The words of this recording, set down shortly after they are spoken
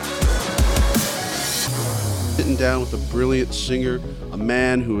sitting down with a brilliant singer, a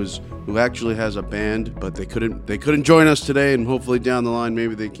man who actually has a band, but they couldn't join us today, and hopefully down the line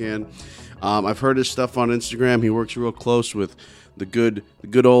maybe they can. I've heard his stuff on Instagram. He works real close with the good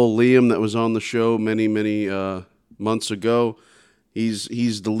old Liam that was on the show many months ago.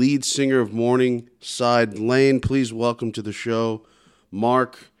 He's the lead singer of Morningside Lane. Please welcome to the show,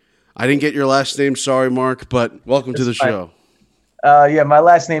 Mark. I didn't get your last name, sorry, Mark, but welcome to the show. Yeah, my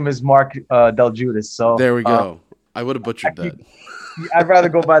last name is Mark Del Judas. So there we go. I would have butchered that. I'd rather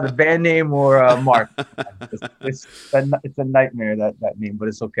go by the band name or Mark. It's a nightmare, that name, but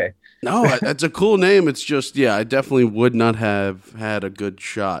it's okay. No, that's a cool name. It's just, I definitely would not have had a good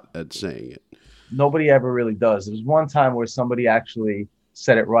shot at saying it. Nobody ever really does. There was one time where somebody actually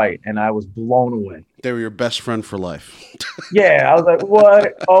said it right, and I was blown away. They were your best friend for life. Yeah, I was like,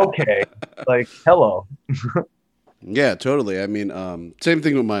 what? Okay. Like, hello. Yeah, totally. I mean, same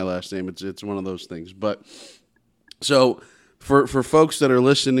thing with my last name. It's one of those things. But so for folks that are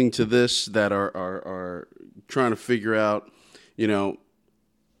listening to this that are trying to figure out,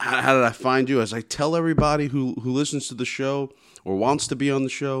 how did I find you? As I tell everybody who listens to the show or wants to be on the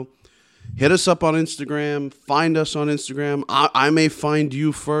show, hit us up on Instagram. Find us on Instagram. I may find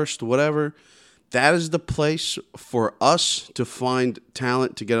you first, whatever. That is the place for us to find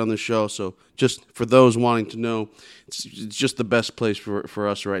talent to get on the show. So just for those wanting to know, it's just the best place for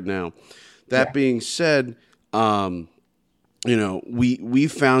us right now. That being said, we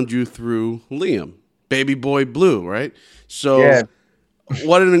found you through Liam, Baby Boy Blue, right? So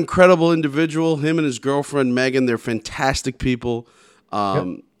what an incredible individual. Him and his girlfriend, Megan, they're fantastic people,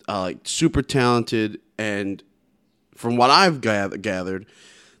 super talented. And from what I've gathered,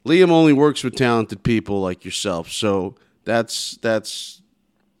 Liam only works with talented people like yourself, so that's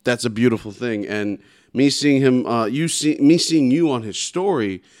a beautiful thing. And me seeing him, seeing you on his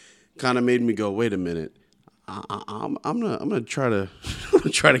story, kind of made me go, wait a minute, I'm gonna try to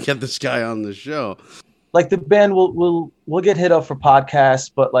get this guy on the show. Like the band will get hit up for podcasts,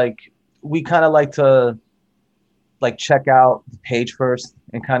 but like we kind of like to like check out the page first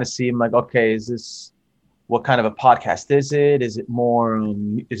and kind of see like, okay, what kind of a podcast is it? Is it more,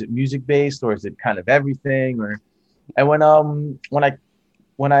 is it music based, or is it kind of everything? And when I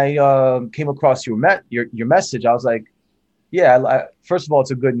came across your message, I was like, yeah, first of all,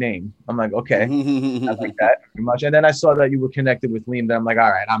 it's a good name. I'm like, okay, I like that very much. And then I saw that you were connected with Liam. Then I'm like,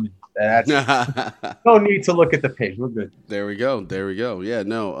 all right, I'm in. No need to look at the page. We're good. There we go. Yeah,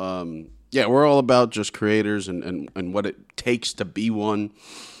 no, we're all about just creators and what it takes to be one.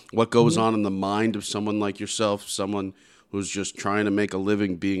 What goes on in the mind of someone like yourself, someone who's just trying to make a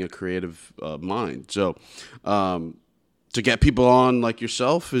living being a creative mind. So to get people on like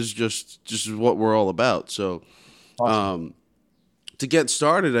yourself is just what we're all about. So to get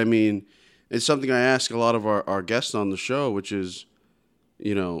started, I mean, it's something I ask a lot of our guests on the show, which is,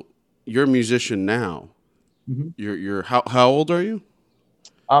 you're a musician now. Mm-hmm. You're how old are you?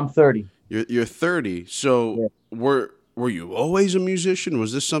 I'm 30. You're 30. So Were you always a musician?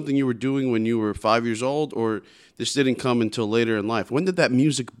 Was this something you were doing when you were 5 years old, or this didn't come until later in life? When did that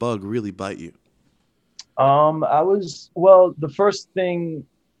music bug really bite you? The first thing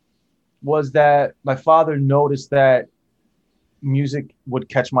was that my father noticed that music would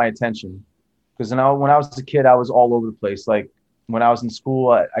catch my attention. Because when I was a kid, I was all over the place. Like when I was in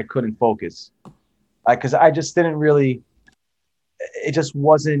school, I couldn't focus. Because I just didn't really... It just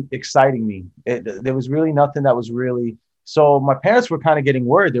wasn't exciting me. There was really nothing that was really. So my parents were kind of getting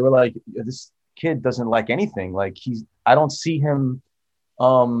worried. They were like, "This kid doesn't like anything. Like I don't see him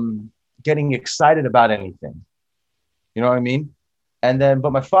getting excited about anything." You know what I mean?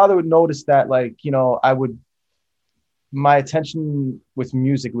 But my father would notice that, like, my attention with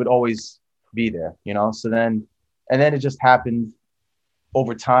music would always be there. So then it just happened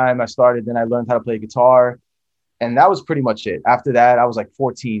over time. Then I learned how to play guitar. And that was pretty much it. After that, I was like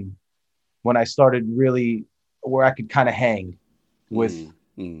 14 when I started really where I could kind of hang with,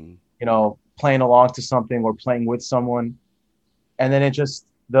 playing along to something or playing with someone. And then it just,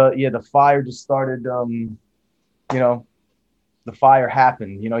 the fire just started, the fire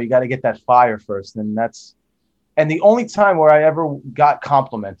happened. You got to get that fire first. And the only time where I ever got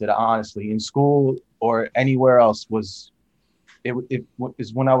complimented, honestly, in school or anywhere else was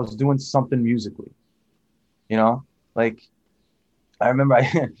when I was doing something musically. Like I remember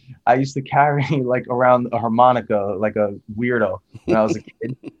I used to carry like around a harmonica like a weirdo when I was a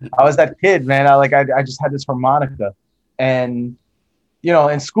kid. I was that kid, man. I just had this harmonica, and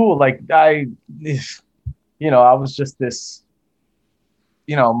in school, like I was just this,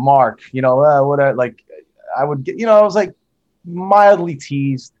 mark. I would get, I was like mildly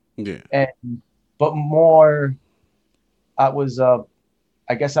teased, but more, I was,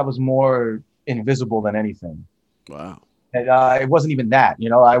 I guess I was more invisible than anything. Wow. And it wasn't even that,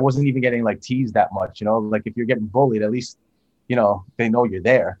 I wasn't even getting like teased that much, like if you're getting bullied, at least, they know you're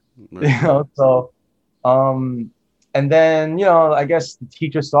there, Right. so, um, and then, I guess the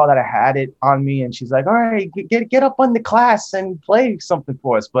teacher saw that I had it on me and she's like, all right, get up on the class and play something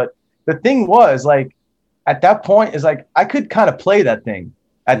for us. But the thing was like, at that point is like, I could kind of play that thing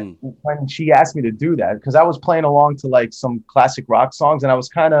Mm. when she asked me to do that. Cause I was playing along to like some classic rock songs and I was,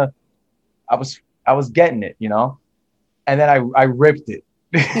 I was getting it, and then I ripped it.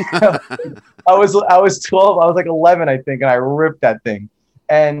 I was 12, I was like 11, I think. And I ripped that thing.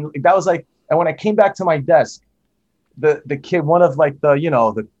 And that was like, and when I came back to my desk, the kid, one of like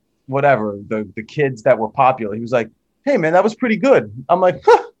the whatever, the kids that were popular, he was like, hey man, that was pretty good. I'm like,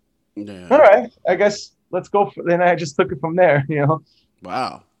 huh, all Yeah. right, I guess let's go then I just took it from there.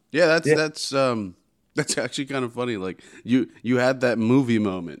 Wow. Yeah, Yeah, that's actually kind of funny. Like you had that movie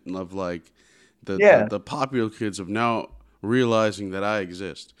moment of like yeah. the popular kids of now realizing that I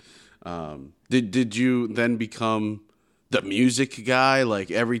exist. Did you then become the music guy? Like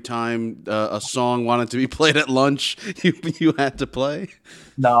every time a song wanted to be played at lunch, you had to play.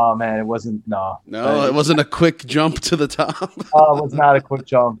 No man, it wasn't. No, No, it wasn't a quick jump to the top. it was not a quick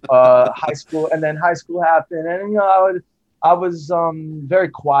jump. High school, and then high school happened, and I was very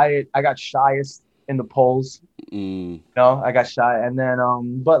quiet. I got shyest in the polls. Mm, I got shy, and then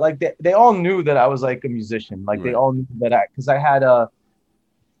but like they all knew that I was like a musician. Like they right. all knew that because I had a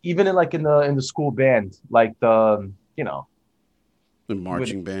even in like in the school band, like the The with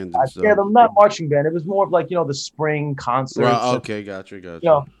marching band and yeah, stuff. the not marching band. It was more of like the spring concerts. Right. And, Okay. Gotcha. you Gotcha.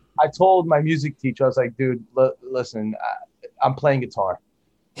 know, I told my music teacher, I was like, dude, listen, I'm playing guitar.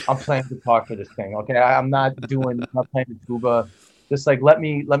 I'm playing guitar for this thing. Okay, I'm not playing the tuba. Just like let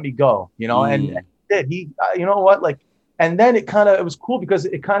me go. And Mm, he did he? You know what? Like, and then it was cool because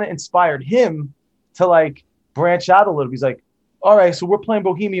it kind of inspired him to like branch out a little. He's like, all right, so we're playing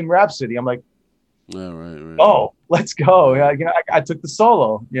Bohemian Rhapsody. I'm like, all right. Right. oh, let's go. Yeah. Yeah, I took the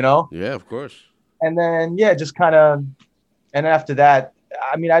solo. Yeah. Of course. And then yeah, just kind of, and after that,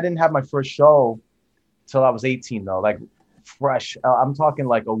 I mean, I didn't have my first show till I was 18 though, like fresh. I'm talking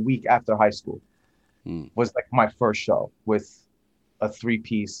like a week after high school Mm. was like my first show with a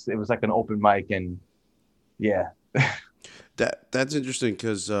three-piece. It was like an open mic, and yeah, That's interesting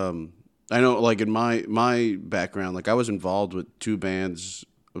because I know, like in my background, like I was involved with two bands,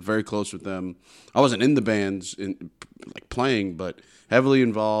 very close with them. I wasn't in the bands in like playing, but heavily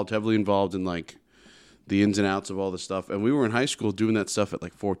involved in like the ins and outs of all this stuff. And we were in high school doing that stuff at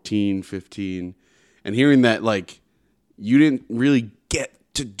like 14, 15, and hearing that like you didn't really get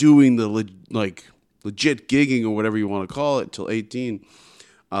to doing the like legit gigging or whatever you want to call it till 18.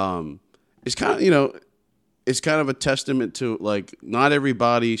 It's kind of it's kind of a testament to like not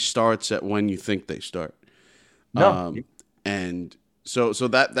everybody starts at when you think they start. no, And so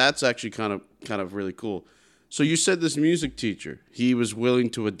that's actually kind of really cool. So you said this music teacher, he was willing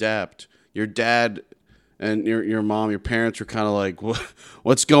to adapt. Your dad and your mom, your parents were kind of like,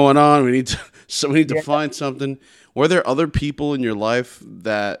 what's going on? We need to yeah, find something. Were there other people in your life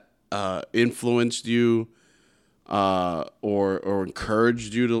that influenced you or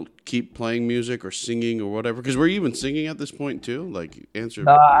encouraged you to keep playing music or singing or whatever? Because were you even singing at this point too? Like answer.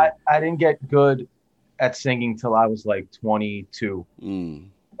 no, I didn't get good at singing till I was like 22, Mm,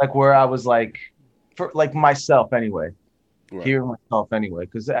 like where I was like for like myself anyway, right. hearing myself anyway,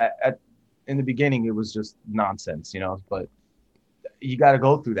 because in the beginning it was just nonsense, but you got to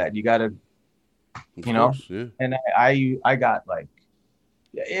go through that. You got to, Of you know, course. Yeah. and I got like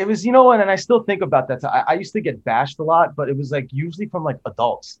it was, and I still think about that. I used to get bashed a lot, but it was like usually from like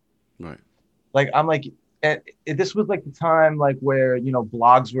adults. Right. Like I'm like, this was like the time like where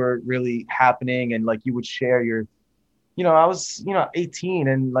blogs were really happening, and like you would share your, I was 18,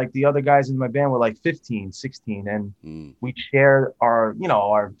 and like the other guys in my band were like 15, 16, and Mm. we'd share our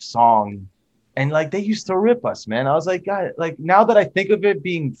song, and like they used to rip us, man. I was like, God, like now that I think of it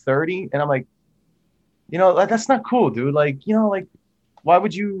being 30, and I'm like, like, that's not cool, dude. Like, like why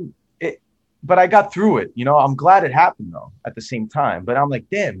would you but I got through it. I'm glad it happened though at the same time. But I'm like,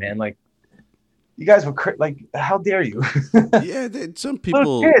 damn, man, like you guys were like, how dare you? Yeah. Some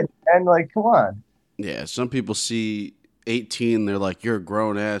Little people. kid, and like, come on. Yeah. Some people see 18. They're like, you're a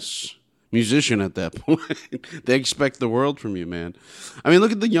grown ass musician at that point. They expect the world from you, man. I mean,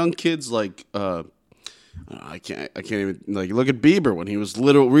 look at the young kids. Like, I can't even like look at Bieber when he was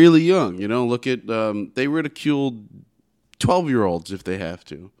really young. Look at they ridiculed 12-year-olds if they have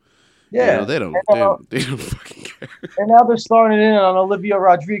to. You know, Yeah. they don't fucking care. And now they're starting in on Olivia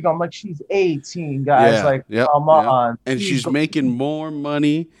Rodrigo. I'm like, she's 18, guys. Yeah, Like, yep, come yep. on. And Please she's go. making more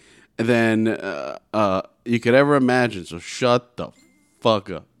money than you could ever imagine. So shut the fuck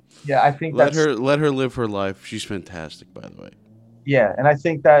up. Yeah, I think that's Let her live her life. She's fantastic, by the way. yeah, and I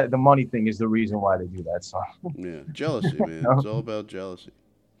think that the money thing is the reason why they do that. So Yeah, jealousy, man. It's all about jealousy.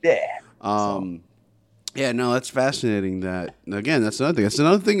 yeah. So Um, yeah, no, that's fascinating. That again, that's another thing. That's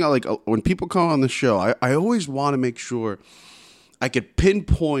another thing. I like when people come on the show. I always want to make sure I could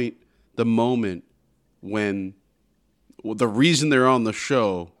pinpoint the moment when the reason they're on the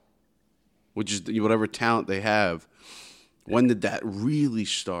show, which is whatever talent they have. When did that really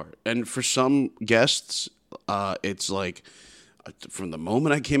start? And for some guests, it's like from the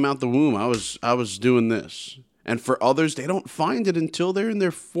moment I came out the womb, I was doing this. And for others, they don't find it until they're in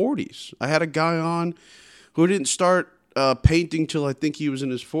their 40s. I had a guy on who didn't start painting till I think he was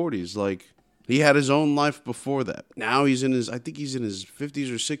in his 40s. Like he had his own life before that. Now I think he's in his 50s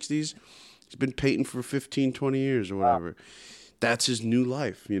or 60s. He's been painting for 15, 20 years or whatever. That's his new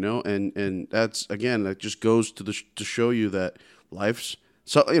life, you know? And that's, again, that just goes to show you that life's,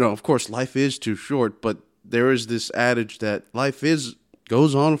 so, you know, of course, life is too short, but there is this adage that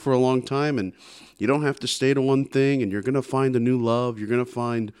goes on for a long time, and you don't have to stay to one thing, and you're going to find a new love. You're going to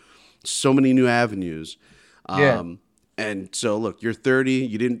find so many new avenues. yeah, And so, look, you're 30.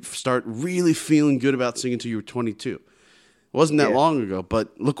 You didn't start really feeling good about singing until you were 22. It wasn't that yeah, long ago,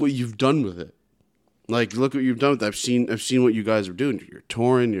 but look what you've done with it. Like, look what you've done with it. I've seen what you guys are doing. You're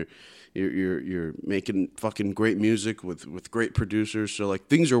touring. You're making fucking great music with great producers. So like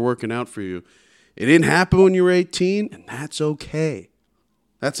things are working out for you. It didn't happen when you were 18, and that's okay.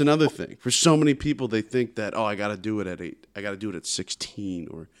 That's another thing. For so many people, they think that, oh, I got to do it at 8. I got to do it at 16,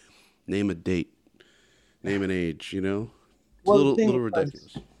 or name a date, name an age, you know? It's a well, the little thing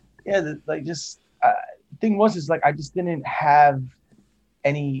ridiculous. was, yeah, like just the thing was is like I just didn't have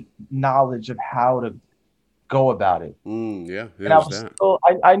any knowledge of how to go about it. Yeah, And I there's was that. still,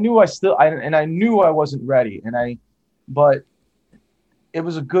 and I knew I wasn't ready. But it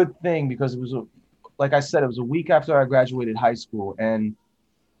was a good thing because like I said, it was a week after I graduated high school. And,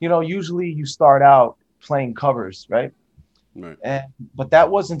 usually you start out playing covers, right? Right. But that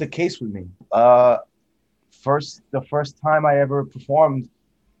wasn't the case with me. The first time I ever performed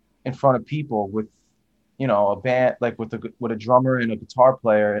in front of people with, a band, like with a drummer and a guitar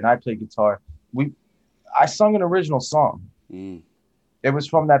player, and I played guitar. I sung an original song. Mm. It was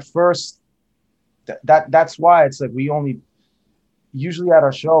from that first. That's why it's like we only usually at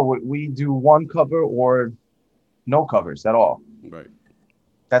our show we do one cover or no covers at all. Right.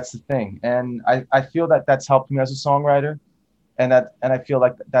 That's the thing, and I feel that that's helped me as a songwriter, and I feel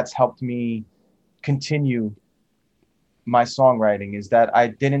like that's helped me continue my songwriting. Is that I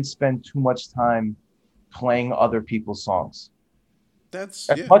didn't spend too much time playing other people's songs. That's,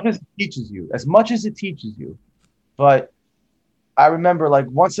 As yeah. much as it teaches you. But I remember like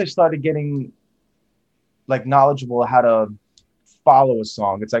once I started getting like knowledgeable how to follow a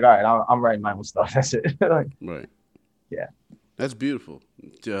song, it's like, all right, I'm writing my own stuff. That's it. Like, Right. yeah. That's beautiful.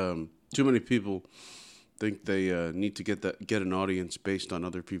 Too many people think they need to get an audience based on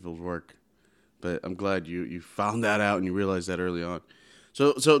other people's work, but I'm glad you found that out and you realized that early on.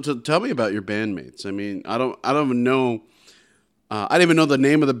 So tell me about your bandmates. I mean, I don't even know. I didn't even know the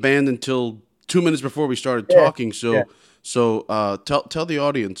name of the band until 2 minutes before we started talking. Yeah. So tell the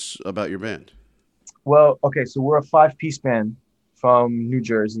audience about your band. Well, okay, so we're a 5-piece band from New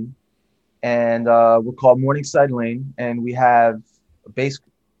Jersey, and we're called Morningside Lane, and we have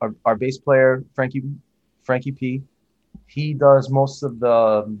our bass player Frankie P. He does most of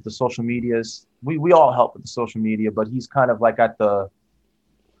the social medias. We all help with the social media, but he's kind of like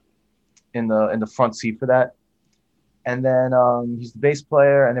in the front seat for that. And then he's the bass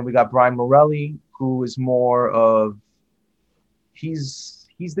player, and then we got Brian Morelli, who is more of he's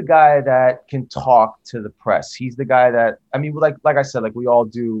the guy that can talk to the press. He's the guy that, I mean, like I said, like we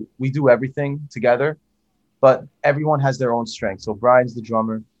do everything together, but everyone has their own strength. So Brian's the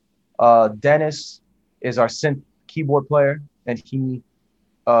drummer. Dennis is our synth keyboard player, and he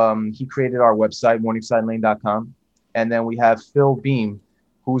created our website, morningsidelane.com. And then we have Phil Beam,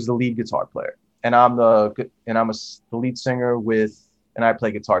 who's the lead guitar player. And I'm the lead singer and I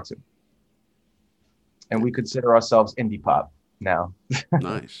play guitar too. And we consider ourselves indie pop now.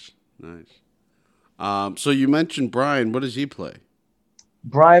 Nice. So you mentioned Brian. What does he play?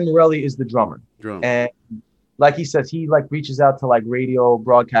 Brian Morelli is the drummer. Drum. And like he says, he like reaches out to like radio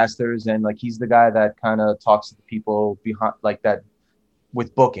broadcasters, and like he's the guy that kind of talks to the people behind like that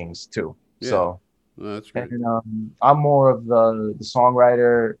with bookings too. Yeah. So That's great. And I'm more of the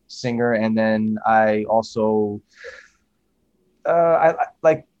songwriter, singer, and then I also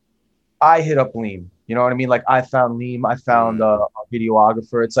like I hit up Leem. You know what I mean? Like I found Leem, I found Right. a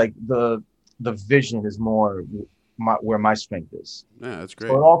videographer. It's like the vision is more where my strength is. Yeah, that's So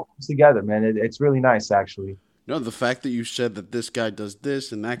great. it all comes together, man. It's really nice, actually. No, the fact that you said that this guy does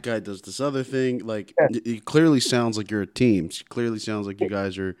this and that guy does this other thing, like Yeah, it clearly sounds like you're a team. It clearly sounds like you big,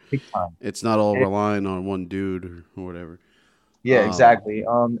 guys are. big time. It's not all It- relying on one dude or whatever. yeah, Um, exactly.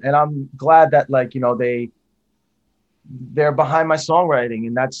 And I'm glad that like they're behind my songwriting,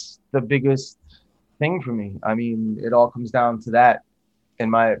 and that's the biggest thing for me. I mean, it all comes down to that in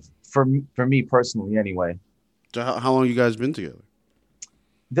my for me personally, anyway. so how long you guys been together?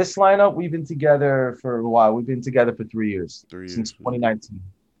 This lineup, we've been together for a while. We've been together for 3 years, 3 years. since 2019.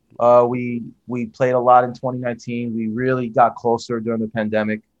 We played a lot in 2019. We really got closer during the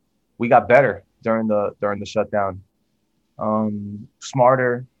pandemic. We got better during the shutdown.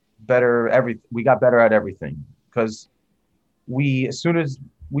 Smarter, better, everything. We got better at everything because we as soon as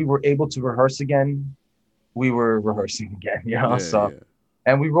we were able to rehearse again, we were rehearsing again. Yeah, So yeah.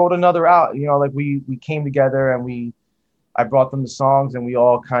 and we wrote another out. Like we came together and I brought them the songs and we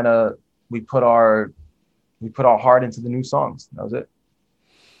all kind of we put our we put our heart into the new songs. That was it.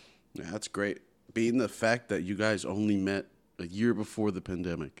 Yeah, that's great. Being the fact that you guys only met a year before the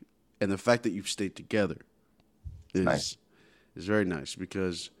pandemic, and the fact that you've stayed together Nice. is is very nice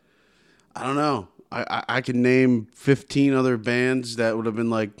because I don't know. I can name 15 other bands that would have been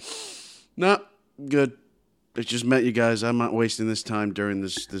like, nah, good. I just met you guys. I'm not wasting this time during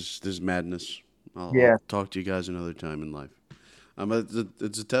this madness. I'll Yeah. talk to you guys another time in life.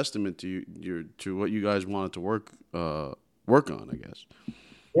 It's a testament to to what you guys wanted to work on, I guess.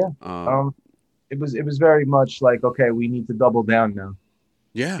 Yeah. Um, Um, it was very much like, okay, we need to double down now.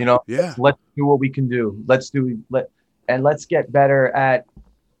 yeah, Let's yeah. do what we can do. Let's get better at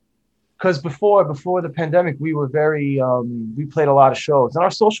because before the pandemic, we were very we played a lot of shows and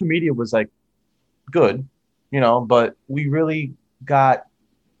our social media was like good, but we really got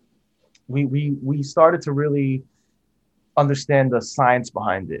we started to really understand the science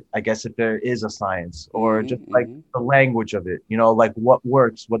behind it. I guess if there is a science or just like Hmm. the language of it, like what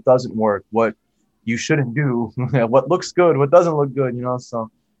works, what doesn't work, what you shouldn't do, what looks good, what doesn't look good, So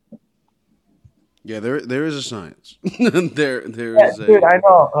Yeah, there is a science. There yeah, is dude,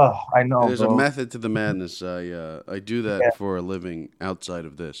 a I know, there's a bro. method to the madness. I do Yeah, that for a living outside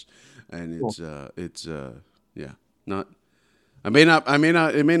of this, and cool. it's yeah, not. I may not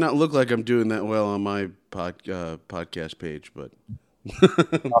it may not look like I'm doing that well on my podcast page, but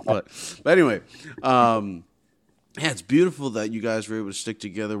but anyway, um, yeah, it's beautiful that you guys were able to stick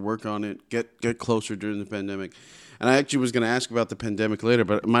together, work on it, get closer during the pandemic. And I actually was going to ask about the pandemic later,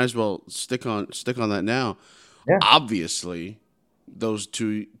 but I might as well stick on that now. Yeah, Obviously, those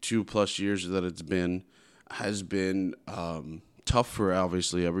two plus years that it's been has been tough for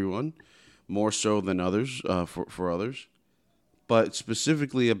obviously everyone, more so than others for others. But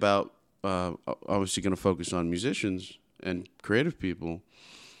specifically about obviously going to focus on musicians and creative people.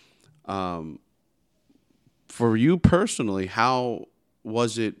 Um, for you personally, how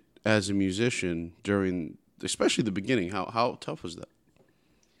was it as a musician during, especially the beginning? How tough was that?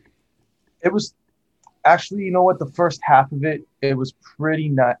 it was actually, you know what, the first half of it was pretty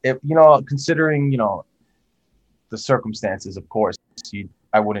not, considering, the circumstances, of course,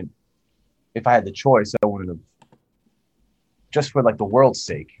 I wouldn't, if I had the choice, I wouldn't have, just for like the world's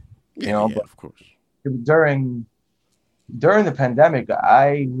sake, Yeah, yeah, but of course. during the pandemic,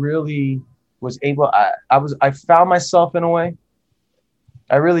 I really was able, I found myself in a way.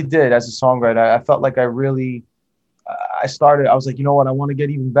 I really did as a songwriter. I felt like I was like, you know what, I want to get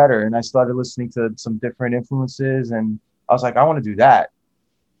even better. And I started listening to some different influences and I was like, I want to do that.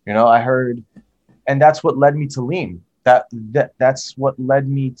 I heard, and that's what led me to Lean. That's what led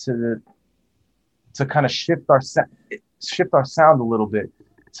me to kind of shift our sound a little bit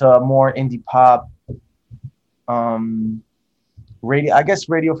to more indie pop, um, radio. I guess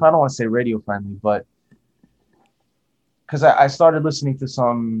radio. I don't want to say radio friendly, but because I started listening to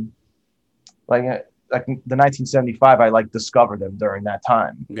some like the 1975. I like discovered them during that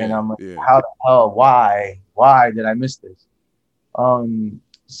time, and Yeah, I'm like, yeah. how the hell? Why did I miss this?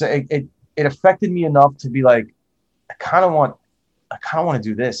 So it affected me enough to be like, I kind of want to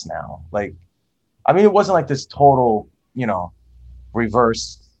do this now. Like, I mean, it wasn't like this total,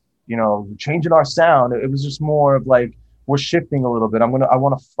 reverse, changing our sound. It was just more of like we're shifting a little bit. I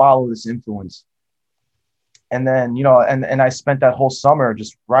want to follow this influence. And then, and I spent that whole summer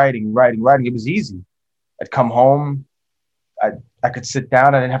just writing. It was easy. I'd come home. I could sit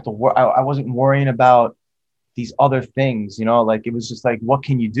down. I didn't have to I wasn't worrying about these other things, you know, like it was just like, what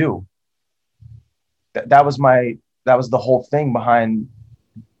can you do? That was that was the whole thing behind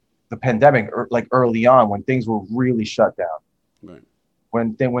the pandemic, like early on when things were really shut down. Right.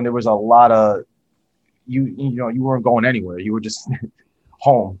 When there was a lot of you know, you weren't going anywhere. You were just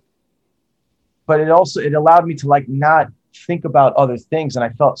home. But it allowed me to like not think about other things, and I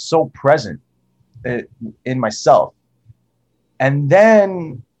felt so present in myself. And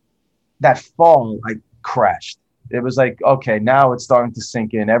then that fall, I crashed. It was like, okay, now it's starting to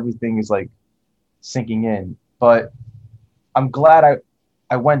sink in. Everything is like sinking in. But I'm glad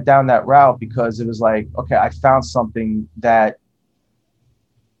I went down that route, because it was like, okay, I found something that's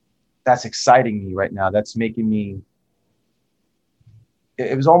exciting me right now. That's making me.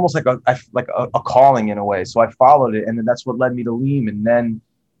 It was almost like a calling in a way. So I followed it, and then that's what led me to Leem. And then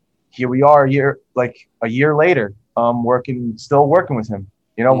here we are, a year later, still working with him.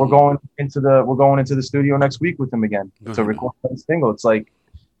 You know, we're going into the studio next week with him again to record the single. It's like,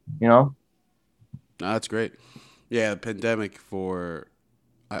 you know. No, that's great. Yeah, the pandemic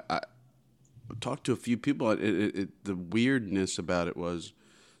I talked to a few people. The weirdness about it was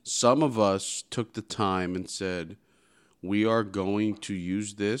some of us took the time and said, we are going to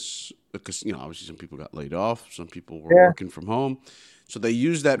use this because, you know, obviously some people got laid off. Some people were working from home. So they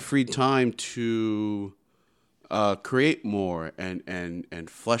used that free time to create more and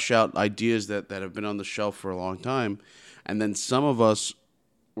flesh out ideas that have been on the shelf for a long time. And then some of us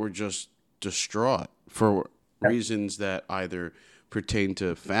were just distraught for reasons that either pertain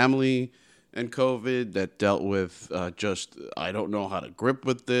to family and COVID, that dealt with I don't know how to grip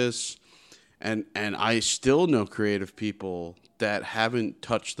with this. And I still know creative people that haven't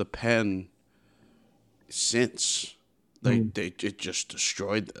touched the pen since. It just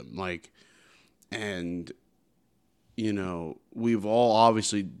destroyed them. Like, and you know, we've all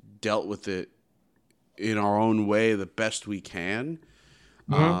obviously dealt with it in our own way the best we can.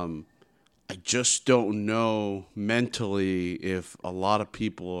 I just don't know mentally if a lot of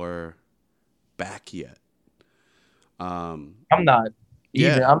people are back yet. I'm not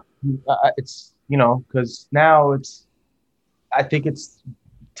even. Yeah. It's, you know, because now I think it's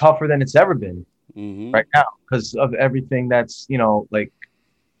tougher than it's ever been right now, because of everything that's, you know, like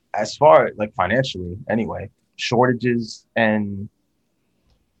as far like financially anyway, shortages. And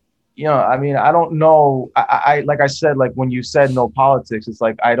you know, I mean, I don't know. I like I said, like when you said no politics, it's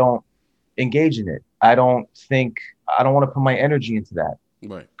like I don't engage in it. I don't want to put my energy into that.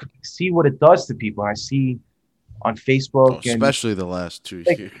 Right. See what it does to people. And I see on Facebook, especially the last 2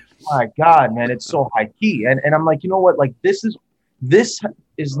 years. My God, man, it's so high key. And I'm like, you know what? Like this is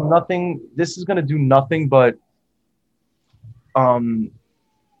nothing. This is gonna do nothing but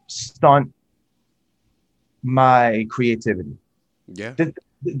stunt my creativity. Yeah.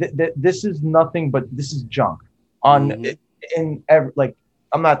 This is nothing but this is junk. Like,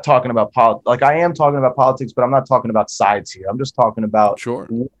 I'm not talking about politics. Like, I am talking about politics, but I'm not talking about sides here. I'm just talking about what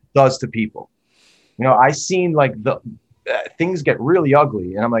it does to people. You know, I seen like things get really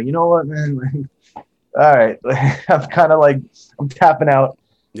ugly, and I'm like, you know what, man? All right, I'm kind of like, I'm tapping out.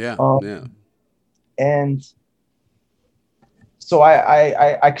 Yeah. And so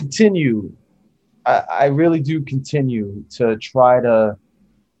I continue. I really do continue to try to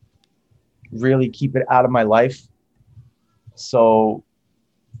really keep it out of my life. So,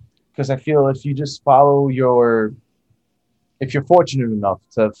 because I feel if you just if you're fortunate enough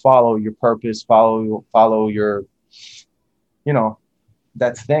to follow your purpose, follow your, you know,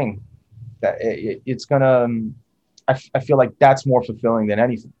 that thing, that it's gonna, I feel like that's more fulfilling than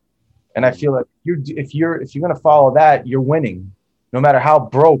anything. And I feel like if you're gonna follow that, you're winning, no matter how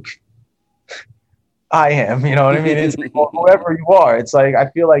broke I am. You know what I mean? It's like, whoever you are. It's like I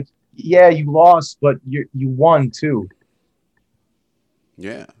feel like, yeah, you lost, but you won too.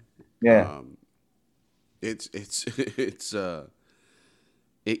 Yeah. It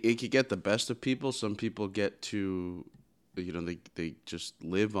could get the best of people. Some people get to, you know, they just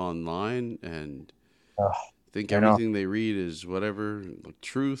live online and think everything they read is whatever, like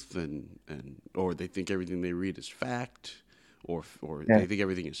truth, and or they think everything they read is fact, or they think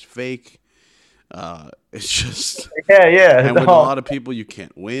everything is fake. It's just And with a lot of people, you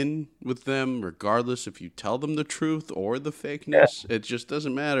can't win with them, regardless if you tell them the truth or the fakeness. It just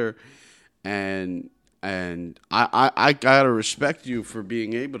doesn't matter. And I gotta respect you for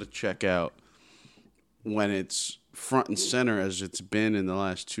being able to check out when it's front and center, as it's been in the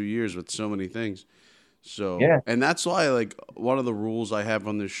last 2 years with so many things. So and that's why, like, one of the rules I have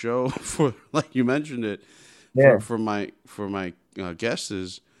on this show, for like you mentioned it, for my guests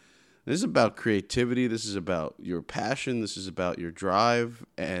is, This is about creativity. This is about your passion. This is about your drive.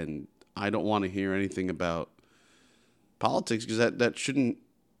 And I don't want to hear anything about politics because that shouldn't,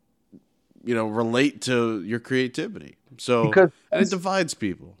 relate to your creativity. So, Because and it divides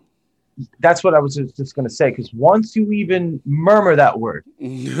people. that's what I was just going to say. Because once you even murmur that word,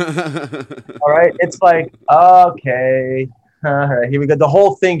 all right, it's like, okay, all right, here we go. The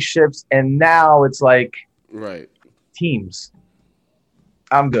whole thing shifts. And now it's like Right. teams.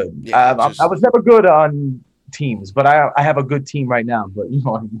 I'm good. Yeah, I was never good on teams, but I have a good team right now. But you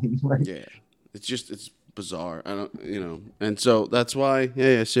know what I mean? Like, Yeah. It's bizarre. I don't, and so that's why,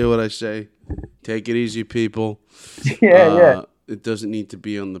 hey, I say what I say. Take it easy, people. yeah. It doesn't need to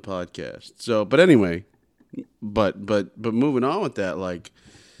be on the podcast. So, but anyway, but moving on with that, like,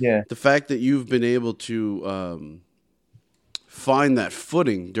 Yeah. the fact that you've been able to find that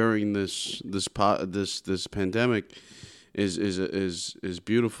footing during this pandemic is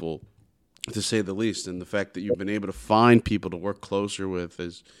beautiful, to say the least. And the fact that you've been able to find people to work closer with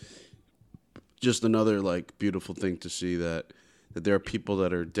is just another like beautiful thing to see, that there are people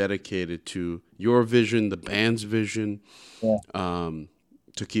that are dedicated to your vision, the band's vision, Yeah.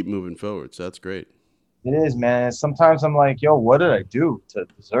 to keep moving forward. So that's great. It is, man. Sometimes I'm like, yo, what did I do to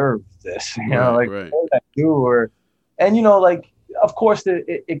deserve this? You know, like, Right. what did I do? And like, of course,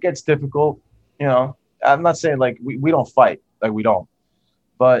 it gets difficult. You know, I'm not saying like we don't fight, like we don't,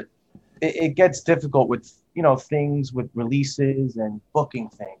 but it gets difficult with, things with releases and booking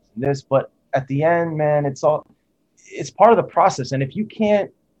things and this. But at the end, man, it's part of the process. And if you can't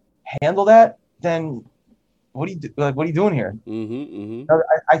handle that, then what do you do? Like, what are you doing here? Mm-hmm.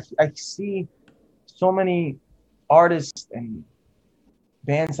 I see so many artists and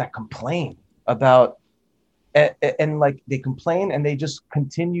bands that complain about and like they complain and they just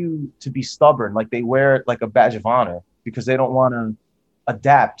continue to be stubborn, like they wear it like a badge of honor because they don't want to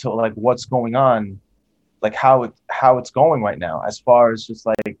adapt to like what's going on, like how it's going right now as far as just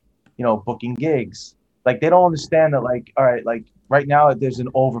like booking gigs. Like they don't understand that, like, all right, like right now there's an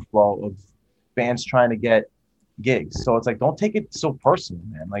overflow of bands trying to get gigs. So it's like, don't take it so personal,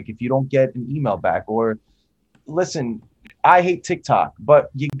 man. Like if you don't get an email back, or listen, I hate TikTok,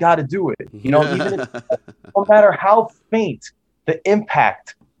 but you got to do it. Even if, no matter how faint the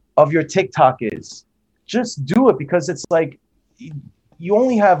impact of your TikTok is, just do it, because it's like you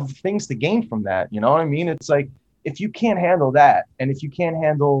only have things to gain from that. You know what I mean? It's like, if you can't handle that, and if you can't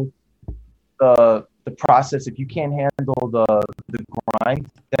handle the process, if you can't handle the grind,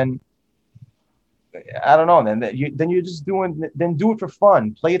 then I don't know. Then you're just then do it for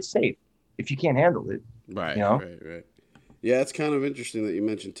fun. Play it safe if you can't handle it. Right. You know? Right. Yeah, it's kind of interesting that you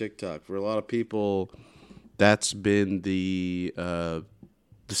mentioned TikTok. For a lot of people, that's been the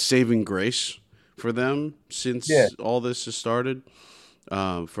saving grace for them since all this has started.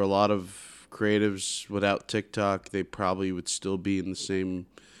 For a lot of creatives, without TikTok, they probably would still be in the same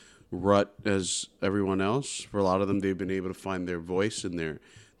rut as everyone else. For a lot of them, they've been able to find their voice and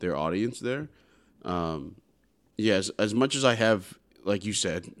their audience there. As much as I have, like you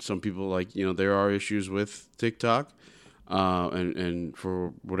said, some people, like, there are issues with TikTok, and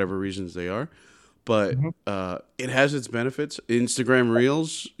for whatever reasons they are, but it has its benefits. Instagram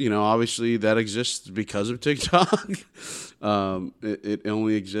Reels, obviously that exists because of TikTok. It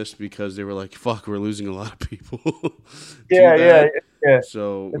only exists because they were like, fuck, we're losing a lot of people. Yeah.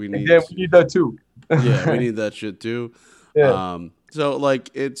 So we need that too. Yeah, we need that shit too. Yeah. So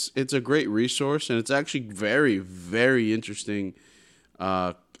like it's a great resource, and it's actually very, very interesting,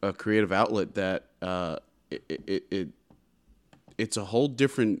 a creative outlet that it's a whole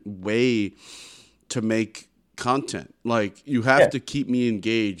different way to make content. Like, you have to keep me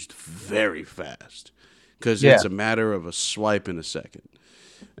engaged very fast, because it's a matter of a swipe in a second.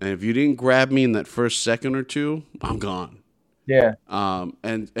 And if you didn't grab me in that first second or two, I'm gone. Yeah.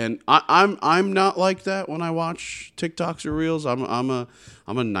 And I'm not like that when I watch TikToks or Reels. I'm a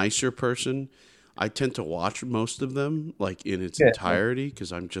nicer person. I tend to watch most of them like in its entirety,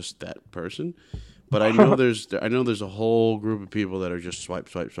 because I'm just that person. But I know there's a whole group of people that are just swipe.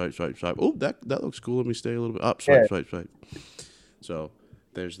 Oh, that looks cool. Let me stay a little bit up. Swipe. So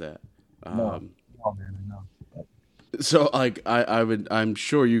there's that. Man, I know. So like I'm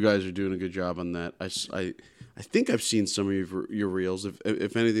sure you guys are doing a good job on that. I think I've seen some of your reels.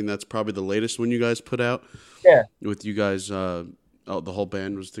 If anything, that's probably the latest one you guys put out. Yeah. With you guys, the whole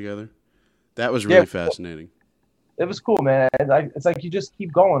band was together. That was really fascinating. It was cool, man. It's like you just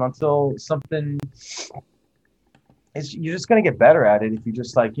keep going until something. You're just gonna get better at it if you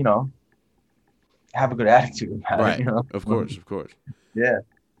just like have a good attitude about it. Right. Of course. Yeah.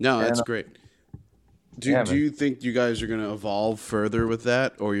 No, that's great. Yeah, Do man. you think you guys are gonna evolve further with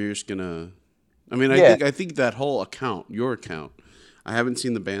that, or you're just gonna? I mean, Yeah, I think that whole account, your account, I haven't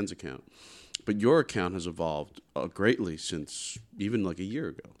seen the band's account, but your account has evolved greatly since even like a year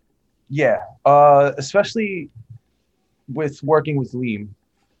ago. yeah. Especially with working with Liam,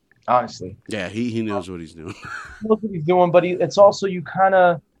 honestly. Yeah, he knows what he's doing. He knows what he's doing, but it's also you kind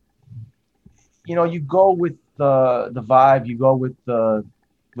of, you go with the vibe, you go with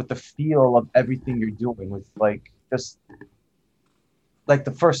the feel of everything you're doing. With like just like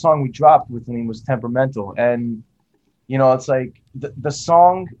the first song we dropped with Liam was Temperamental, and it's like the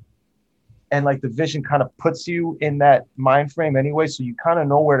song and like the vision kind of puts you in that mind frame anyway, so you kind of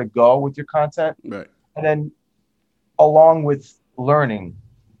know where to go with your content, Right. and then along with learning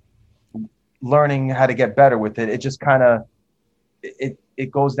how to get better with it, it just kind of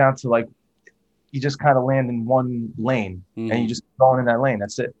it goes down to like you just kind of land in one lane and you Hmm. just go in that lane.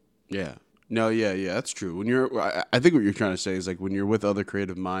 That's it. Yeah. No. Yeah. Yeah. That's true. When you're, I think what you're trying to say is like when you're with other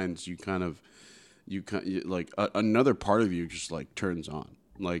creative minds, like another part of you just like turns on.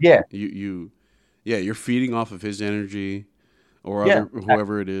 Like Yeah, yeah, you're feeding off of his energy or yeah, other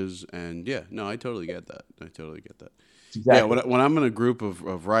whoever it is, and yeah, no, I totally get that. I totally get that. Yeah, exactly. when I'm in a group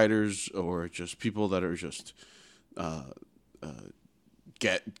of writers or just people that are just uh,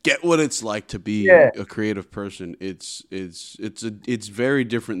 get what it's like to be Yeah, a creative person, it's very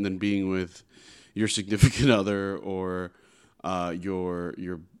different than being with your significant other or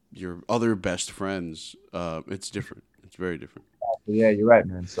your other best friends. It's different. It's very different. yeah, you're right,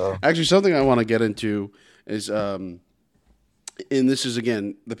 man. So Actually, something I want to get into is, and this is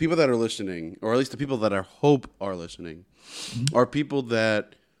again, the people that are listening, or at least the people that I hope are listening, are people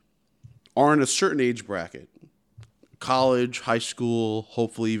that are in a certain age bracket, college, high school,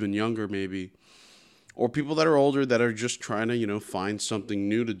 hopefully even younger, maybe, or people that are older that are just trying to, find something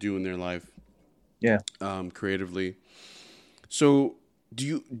new to do in their life, yeah. creatively. So,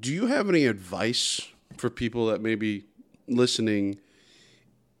 do you have any advice for people that may be listening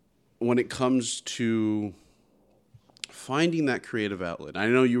when it comes to finding that creative outlet? I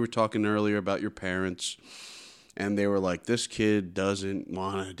know you were talking earlier about your parents, and they were like, "This kid doesn't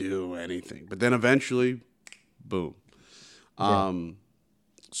want to do anything," but then eventually, boom. Yeah. Um,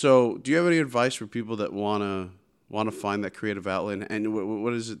 so, do you have any advice for people that wanna find that creative outlet, and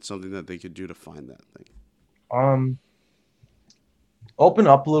what is it something that they could do to find that thing? Um, Open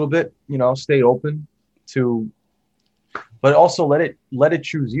up a little bit, stay open to, but also let it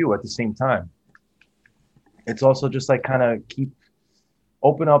choose you at the same time. It's also just like kind of keep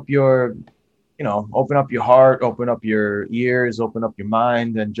open up your, open up your heart, open up your ears, open up your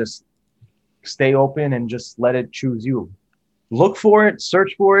mind, and just stay open and just let it choose you. Look for it,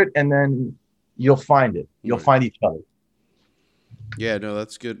 search for it, and then you'll find it. You'll Right. find each other. Yeah, no,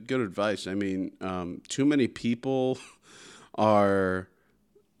 that's good advice. I mean, too many people are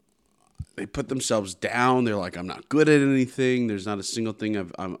they put themselves down. They're like, I'm not good at anything. There's not a single thing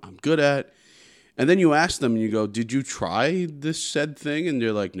I'm good at. And then you ask them and you go, did you try this said thing? And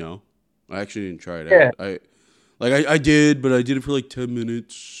they're like, no, I actually didn't try it Yeah, out. I did, but I did it for like 10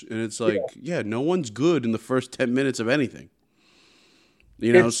 minutes. And it's yeah. like, yeah, no one's good in the first 10 minutes of anything,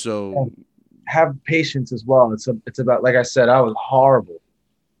 It's so. have patience as well. It's about, like I said, I was horrible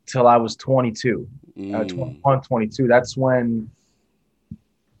till I was 22, Mm, 21, 22. That's when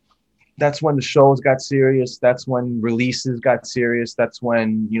the shows got serious. That's when releases got serious. That's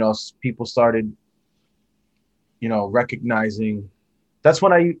when, people started, recognizing. That's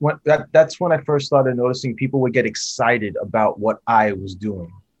when I first started noticing people would get excited about what I was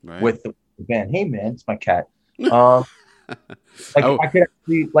doing right. with the band. Hey man, it's my cat. Um, like Oh, I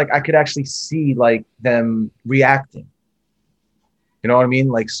could actually see like them reacting. You know what I mean?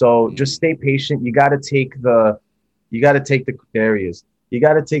 Like, so just mm, stay patient. You got to take the areas. You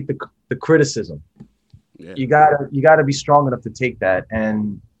got to take the criticism. yeah. You got to be strong enough to take that.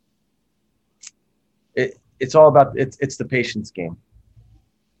 And it's all about it's the patience game.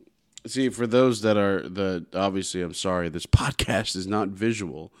 See, for those that obviously, I'm sorry, this podcast is not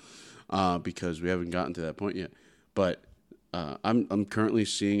visual, because we haven't gotten to that point yet. But I'm currently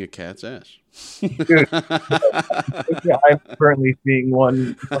seeing a cat's ass. Dude, yeah, I'm currently seeing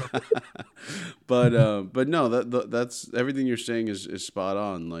one. But no, that's everything you're saying is spot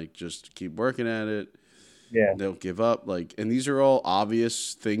on. Like, just keep working at it. Yeah. Don't give up. Like, and these are all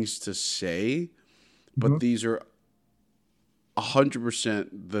obvious things to say, but Mhm. these are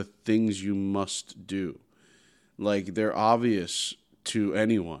 100% the things you must do. Like, they're obvious to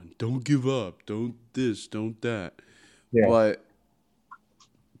anyone. Don't give up. Don't this. Don't that. Yeah. But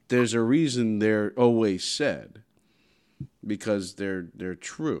there's a reason they're always said, because they're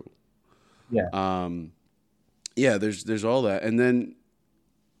true. Yeah. Yeah, there's all that, and then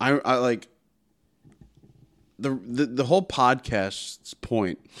I like the whole podcast's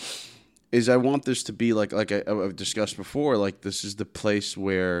point is I want this to be like I've discussed before. Like this is the place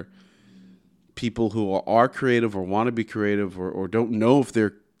where people who are creative or want to be creative or don't know if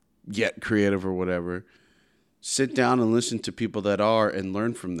they're yet creative or whatever sit down and listen to people that are and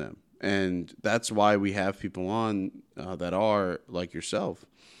learn from them. And that's why we have people on that are like yourself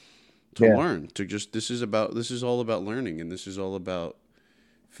to Yeah. learn. To just this is all about learning, and this is all about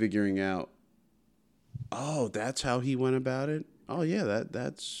figuring out. Oh, that's how he went about it. Oh yeah,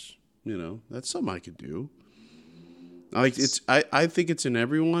 that's that's something I could do. Like I think it's in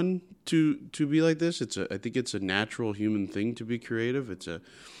everyone to be like this. I think it's a natural human thing to be creative.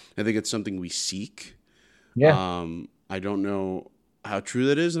 I think it's something we seek. Yeah. I don't know how true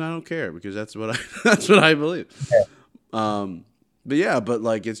that is, and I don't care because that's what that's what I believe. Yeah. But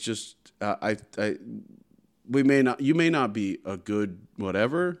like it's just you may not be a good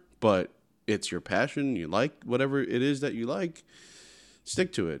whatever, but it's your passion. You like whatever it is that you like,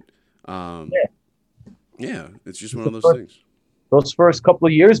 stick to it. Yeah, it's just one of those things. Those first couple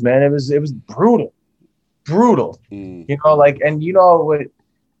of years, man, it was brutal. Mm. You know, like, and you know what?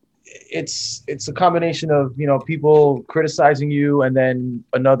 It's a combination of, you know, people criticizing you, and then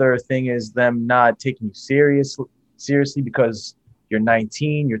another thing is them not taking you seriously because you're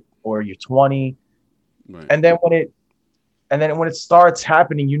 19, you're 20, Right. and then when it starts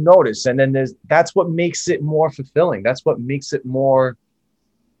happening, you notice, and then that's what makes it more fulfilling. That's what makes it more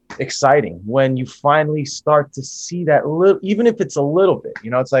exciting when you finally start to see that little, even if it's a little bit,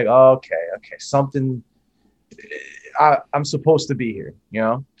 you know, it's like, oh, okay, something. I'm supposed to be here, you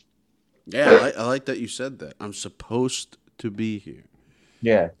know. Yeah, I like that you said that. I'm supposed to be here.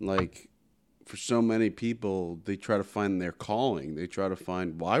 Yeah. Like, for so many people, they try to find their calling. They try to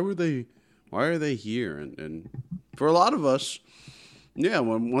find why are they here? And for a lot of us, yeah,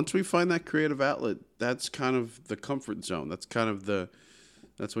 once we find that creative outlet, that's kind of the comfort zone. That's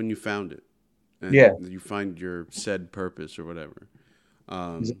when you found it. And Yeah. you find your said purpose or whatever.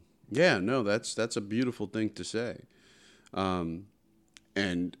 Yeah, no, that's a beautiful thing to say. And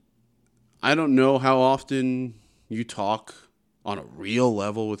I don't know how often you talk on a real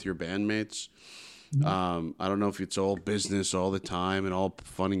level with your bandmates. I don't know if it's all business all the time and all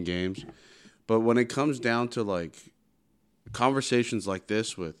fun and games. But when it comes down to like conversations like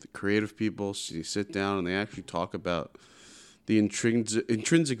this with creative people, so you sit down and they actually talk about the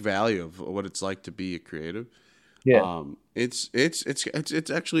intrinsic value of what it's like to be a creative. Yeah. It's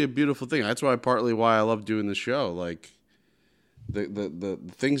actually a beautiful thing. That's partly why I love doing the show. Like the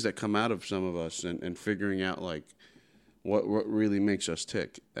things that come out of some of us and figuring out like what really makes us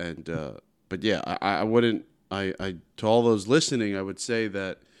tick. And but yeah, I wouldn't to all those listening, I would say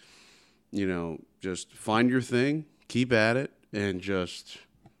that, you know, just find your thing, keep at it, and just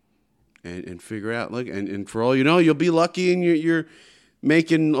and figure out like and for all you know, you'll be lucky and you're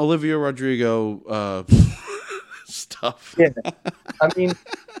making Olivia Rodrigo stuff. Yeah. I mean,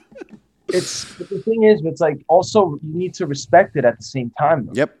 the thing is, it's like also you need to respect it at the same time,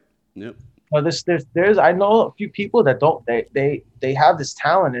 though. Yep. Well, there's I know a few people that don't they have this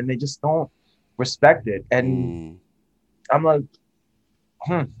talent and they just don't respect it, and I'm like,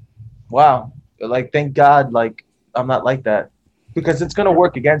 wow, like thank God, like I'm not like that, because it's gonna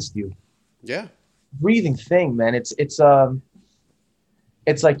work against you. Yeah. Breathing thing, man. It's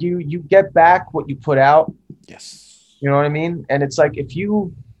like you get back what you put out. Yes. You know what I mean? And it's like if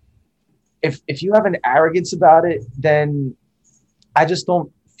you have an arrogance about it, then I just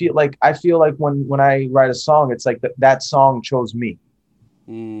don't feel like I when I write a song, it's like that song chose me.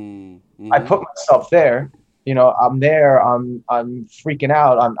 I put myself there. You know, I'm there. I'm freaking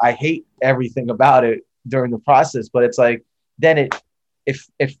out. I hate everything about it during the process, but it's like then it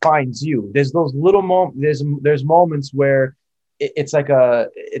finds you. There's those little moments. There's moments where it's like a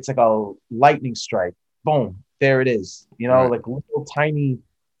lightning strike. Boom, there it is. You know, Right. like little tiny.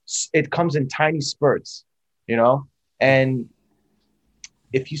 It comes in tiny spurts. You know, and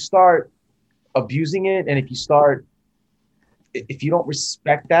if you start abusing it, and if you don't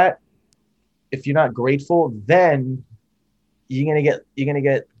respect that, if you're not grateful, then you're gonna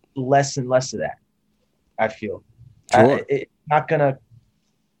get less and less of that. I feel. Sure. It's not gonna.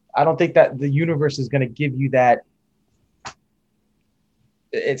 I don't think that the universe is gonna give you that.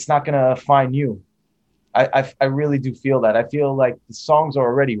 It's not gonna find you. I really do feel that. I feel like the songs are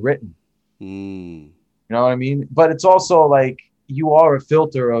already written. You know what I mean? But it's also like you are a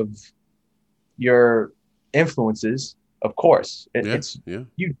filter of your influences. Of course, you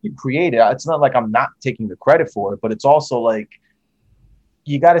create it. It's not like I'm not taking the credit for it, but it's also like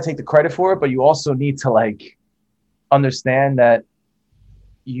you got to take the credit for it, but you also need to like understand that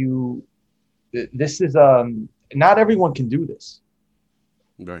this is not everyone can do this.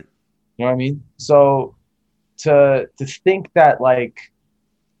 Right. You know what I mean? So to think that like,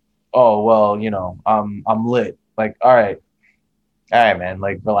 oh well, you know, I'm lit. Like, all right, man,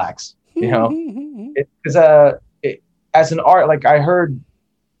 like relax. You know, because as an art, like I heard,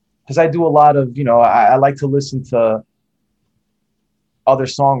 because I do a lot of, you know, I like to listen to other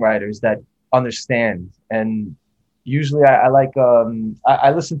songwriters that understand, and usually I like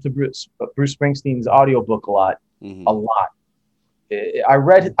I listen to Bruce Springsteen's audiobook a lot, a lot. I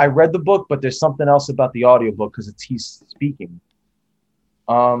read the book, but there's something else about the audiobook because it's he's speaking.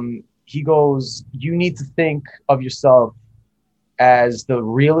 He goes, you need to think of yourself as the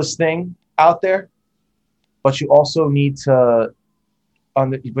realest thing out there, but you also need to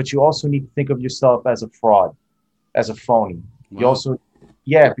think of yourself as a fraud, as a phony. Wow. You also,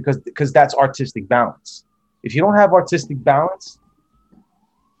 yeah, because that's artistic balance. If you don't have artistic balance,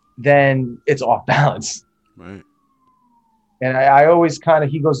 then it's off balance. Right. And I always kind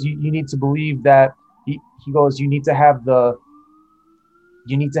of, he goes, you need to believe that, he goes, you need to have that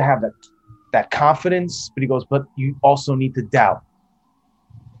confidence, but he goes, but you also need to doubt,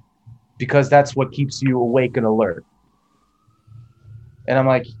 because that's what keeps you awake and alert. And I'm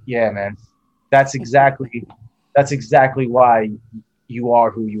like, yeah, man, that's exactly why you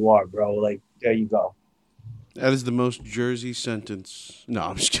are who you are, bro. Like, there you go. That is the most Jersey sentence. No,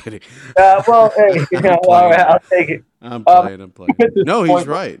 I'm just kidding. Well, hey, you know, all right, I'll take it. I'm playing. No, he's point,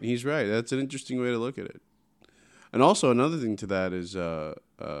 right. He's right. That's an interesting way to look at it. And also another thing to that is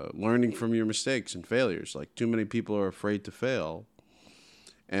learning from your mistakes and failures. Like too many people are afraid to fail.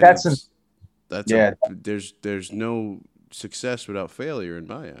 And there's no success without failure in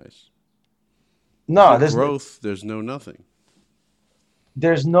my eyes. No, there's growth. There's no nothing.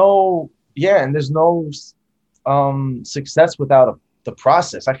 There's no and there's no success without the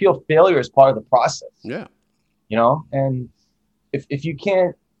process. I feel failure is part of the process. Yeah. You know, and if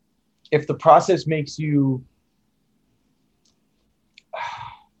the process makes you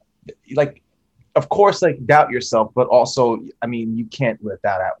like, of course, like doubt yourself, but also, I mean, you can't let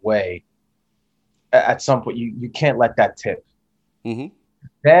that outweigh. At some point, you can't let that tip. Mm-hmm.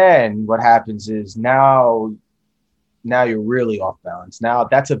 Then what happens is now you're really off balance. Now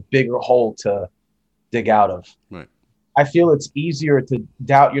that's a bigger hole to dig out of. Right. I feel it's easier to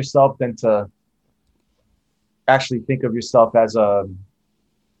doubt yourself than to actually think of yourself as to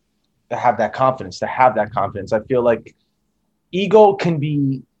have that confidence. I feel like an ego can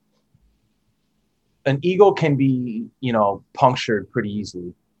be, you know, punctured pretty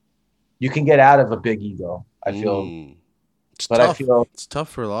easily. You can get out of a big ego, I feel. It's but tough. I feel it's tough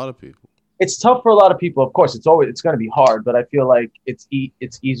for a lot of people. It's tough for a lot of people. Of course, it's going to be hard, but I feel like it's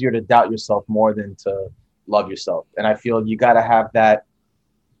easier to doubt yourself more than to love yourself. And I feel you got to have that.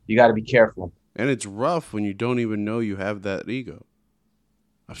 You got to be careful. And it's rough when you don't even know you have that ego.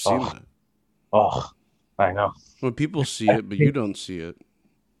 I've seen that. Oh, I know. When people see it, but you don't see it.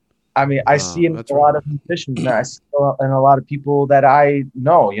 I mean, I see it in a lot of musicians now. I see it in a lot of people that I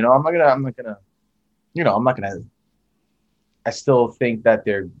know. You know, I'm not gonna. I still think that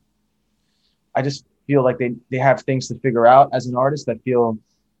I just feel like they have things to figure out as an artist. I feel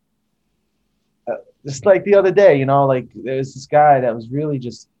just like the other day, you know, like there's this guy that was really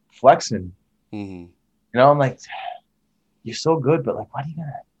just flexing. Mm-hmm. You know, I'm like, you're so good, but like, why do you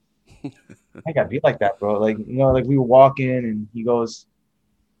gotta? I gotta be like that, bro. Like, you know, like we were walking, and he goes,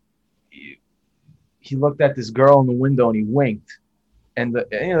 he looked at this girl in the window and he winked, and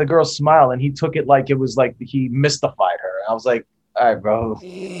the girl smiled, and he took it like it was like he mystified her. I was like, all right, bro.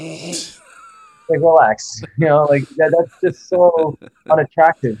 Like, relax, you know, like that's just so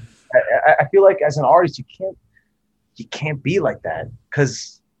unattractive. I feel like as an artist, you can't be like that,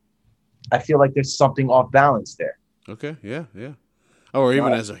 because I feel like there's something off balance there. Okay, yeah. Or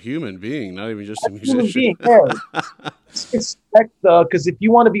even as a human being, not even just a musician. Human being, yeah. Expect because if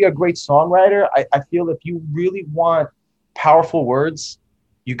you want to be a great songwriter, I feel if you really want powerful words,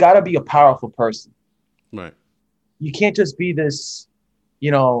 you got to be a powerful person. Right. You can't just be this,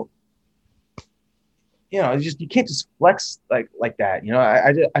 you can't just flex like that. You know,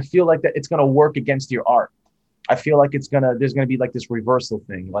 I feel like that it's gonna work against your art. I feel like there's gonna be like this reversal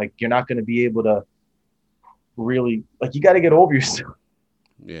thing. Like you're not gonna be able to really, like, you got to get over yourself.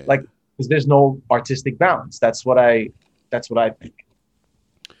 Yeah. Like, because there's no artistic balance. That's what I think.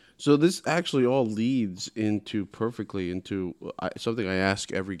 So this actually all leads perfectly into something I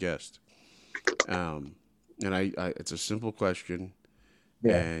ask every guest. And I it's a simple question.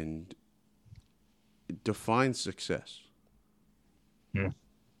 Yeah. And define success.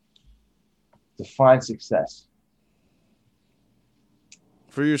 define success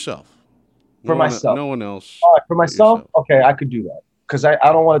For yourself. for myself. No one else. All right, for but myself, yourself. okay, I could do that because I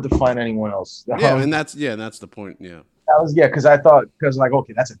don't want to define anyone else. Yeah, and that's the point. Yeah. That was because I thought like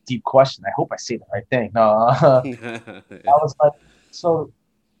okay, that's a deep question. I hope I say the right thing. No, I was like, so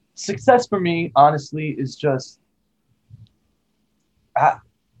success for me, honestly, is just I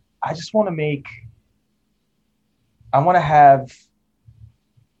I just want to make I want to have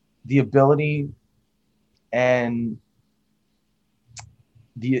the ability and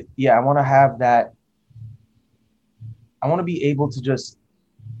I want to have that. I want to be able to just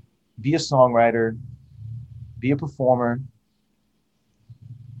be a songwriter, be a performer,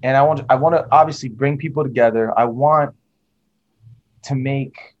 and I want to obviously bring people together. I want to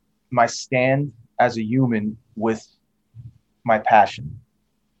make my stand as a human with my passion.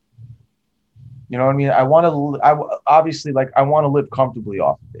 You know what I mean? I want to. Obviously like I want to live comfortably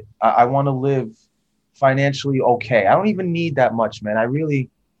off of it. I want to live financially okay. I don't even need that much, man. I really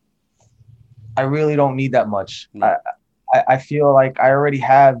don't need that much. I feel like I already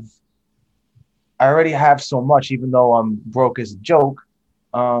have so much, even though I'm broke as a joke.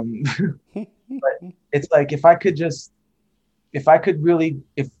 But it's like if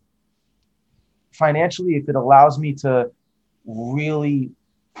financially, if it allows me to really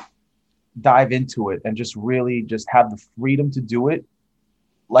dive into it and just really just have the freedom to do it,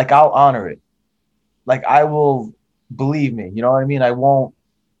 like I'll honor it. Like I will, believe me, you know what I mean? I won't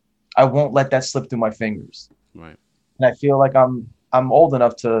let that slip through my fingers. Right. And I feel like I'm old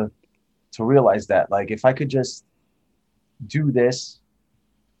enough to realize that. Like if I could just do this,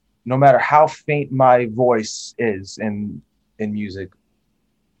 no matter how faint my voice is in music,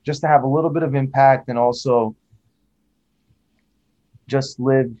 just to have a little bit of impact and also just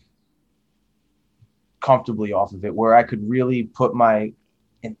live comfortably off of it, where I could really put my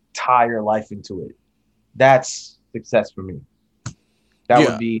entire life into it. That's success for me.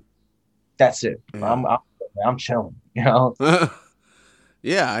 That's it. Yeah. I'm chilling, you know?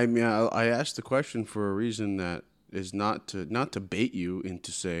 Yeah, I mean, I asked the question for a reason that is not to bait you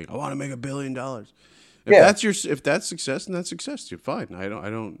into saying I want to make $1 billion. If that's success, and that's success, you're fine. I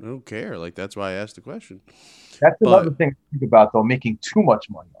don't care. Like that's why I asked the question. That's another thing to think about, though, making too much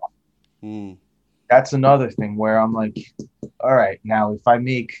money off. That's another thing where I'm like, all right, now if I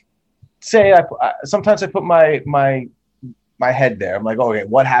make, say, sometimes I put my head there. I'm like, okay,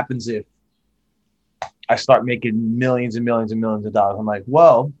 what happens if I start making millions and millions and millions of dollars? I'm like,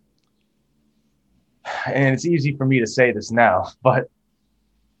 well, and it's easy for me to say this now, but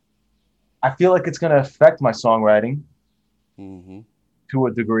I feel like it's going to affect my songwriting to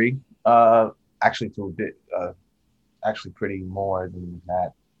a degree. Actually, to a bit, actually, pretty more than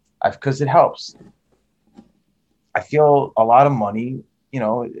that, because it helps. I feel a lot of money. You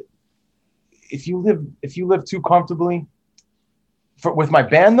know, if you live too comfortably, with my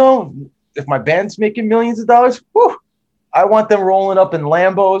band though, if my band's making millions of dollars, whew, I want them rolling up in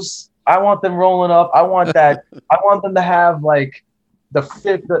Lambos. I want them rolling up. I want that. I want them to have like the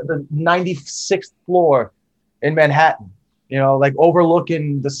 96th floor in Manhattan, you know, like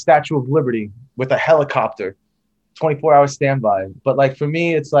overlooking the Statue of Liberty with a helicopter, 24-hour standby. But like for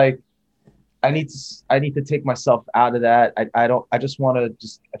me, it's like I need to take myself out of that. I want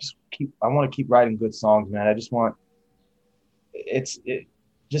to keep writing good songs, man.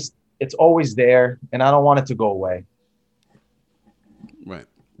 It's always there, and I don't want it to go away. Right.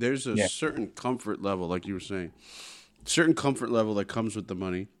 There's a certain comfort level, like you were saying, certain comfort level that comes with the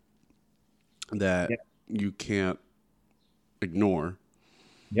money that you can't ignore.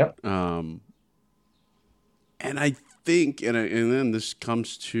 Yep. And I think, and then this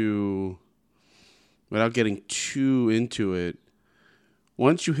comes to, without getting too into it,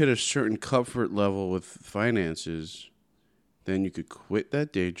 once you hit a certain comfort level with finances, then you could quit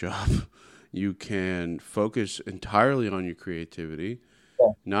that day job. You can focus entirely on your creativity,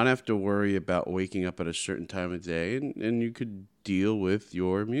 not have to worry about waking up at a certain time of day, and you could deal with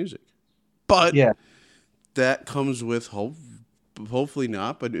your music. But that comes with, hopefully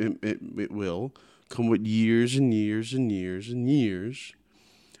not, but it will come with years and years and years and years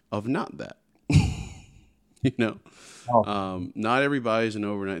of not that. You know? Not everybody's an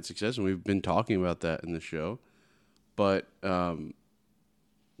overnight success, and we've been talking about that in the show. But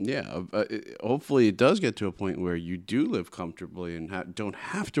hopefully it does get to a point where you do live comfortably and don't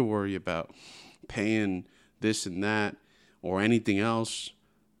have to worry about paying this and that or anything else,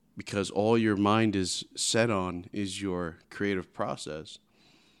 because all your mind is set on is your creative process.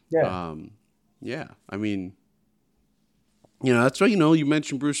 I mean, you know, that's why, you know, you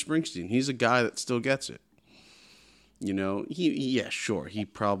mentioned Bruce Springsteen. He's a guy that still gets it. You know, yeah, sure, he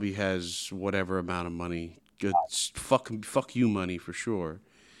probably has whatever amount of money. Good, fuck you money for sure.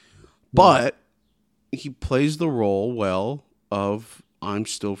 Yeah. But he plays the role well of I'm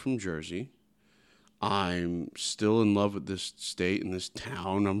still from Jersey. I'm still in love with this state and this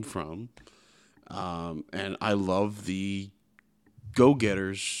town I'm from. And I love the go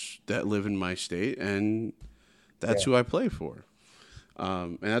getters that live in my state, and that's Yeah. who I play for.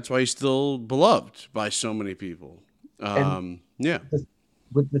 And that's why he's still beloved by so many people. And Yeah. the,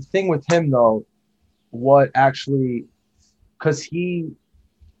 with the thing with him though, what actually, because he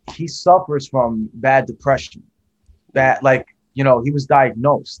suffers from bad depression, bad like he was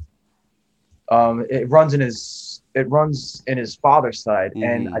diagnosed. It runs in his father's side,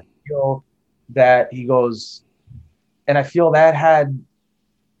 and Mm-hmm. I feel that he goes, and I feel that had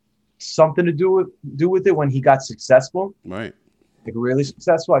something to do with it when he got successful, Right. like really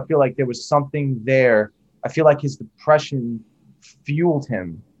successful. I feel like there was something there. I feel like his depression fueled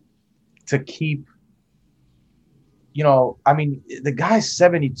him to keep. I mean, the guy's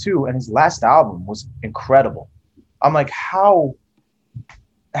 72, and his last album was incredible. I'm like, how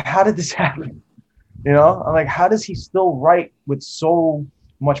did this happen? I'm like, how does he still write with so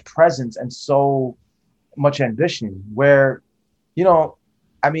much presence and so much ambition? Where, you know,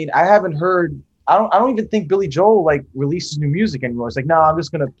 I mean, I haven't heard. I don't even think Billy Joel like releases new music anymore. It's like, no, I'm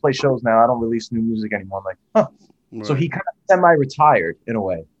just gonna play shows now. I don't release new music anymore. I'm like, huh. So Right. he kind of semi-retired in a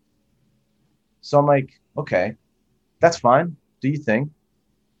way. So I'm like, okay, that's fine. Do you think?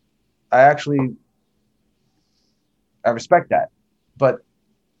 I actually I respect that, but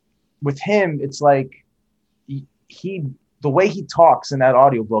with him, it's like he the way he talks in that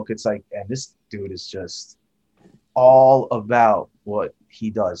audiobook, it's like, and this dude is just all about what he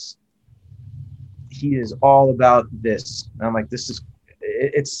does. He is all about this. And I'm like,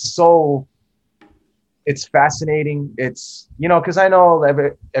 it's fascinating. It's, because I know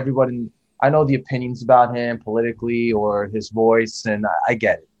everybody, I know the opinions about him politically or his voice, and I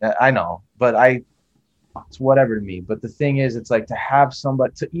get it. I know, but it's whatever to me. But the thing is, it's like to have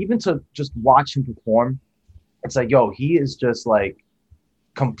somebody to just watch him perform. It's like, yo, he is just like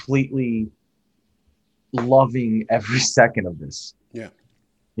completely loving every second of this. Yeah.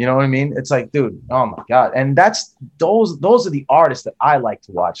 You know what I mean? It's like, dude, oh my God. And those are the artists that I like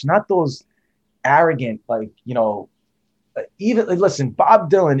to watch, not those arrogant, like, even listen, Bob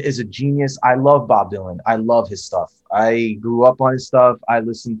Dylan is a genius. I love Bob Dylan. I love his stuff. I grew up on his stuff. I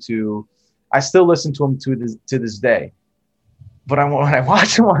still listen to him to this day. But when I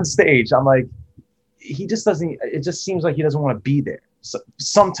watch him on stage, I'm like, he just doesn't. It just seems like he doesn't want to be there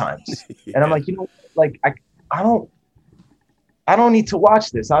sometimes. And I'm Yeah. like, like I don't need to watch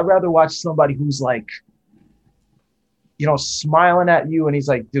this. I'd rather watch somebody who's like, smiling at you, and he's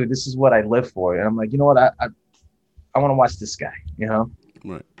like, dude, this is what I live for. And I'm like, you know what? I want to watch this guy.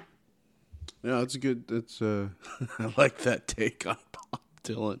 Right. Yeah, that's a good. That's I like that take on Bob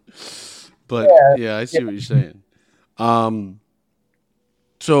Dylan. But Yeah, yeah, I yeah, see what you're saying. Um.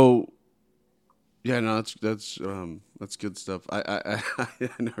 So yeah, no, that's good stuff. I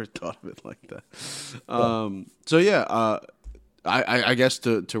never thought of it like that. yeah, So yeah, I guess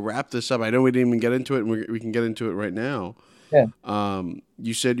to wrap this up, I know we didn't even get into it, and we can get into it right now. yeah,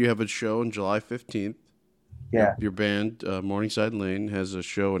 You said you have a show on July 15th. yeah. Your band, Morningside Lane, has a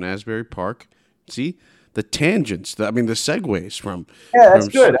show in Asbury Park. See the tangents. I mean, the segues Yeah, that's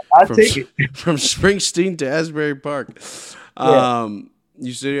from good. I'll from take it. from Springsteen to Asbury Park. Yeah,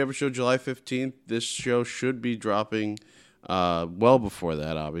 You said you have a show July 15th. This show should be dropping well before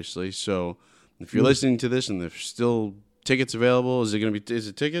that, obviously. So if you're listening to this and there's still tickets available, is it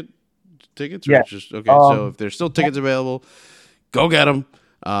tickets or yeah. it's just okay? So Um, if there's still tickets available, go get them.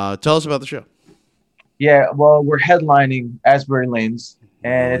 Tell us about the show. yeah. Well, we're headlining Asbury Lanes,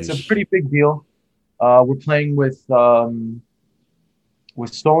 and it's a Nice. pretty big deal. We're playing with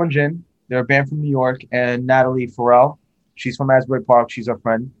Stolen Gin. They're a band from New York, and Natalie Farrell. She's from Asbury Park. She's our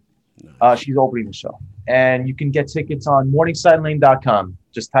friend. Nice. She's opening the show. And you can get tickets on morningsidelane.com.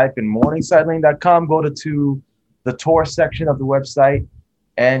 Just type in morningsidelane.com, go to the tour section of the website,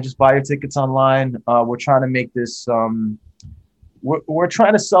 and just buy your tickets online. We're trying to make this, we're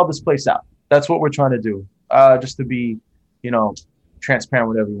trying to sell this place out. That's what we're trying to do. Just to be, transparent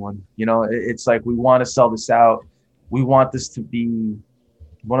with everyone. It's like we want to sell this out. We want this to be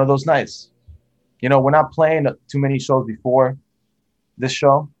one of those nights. We're not playing too many shows before this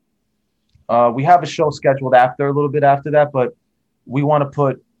show. We have a show scheduled a little bit after that, but we want to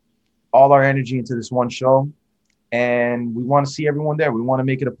put all our energy into this one show, and we want to see everyone there. We want to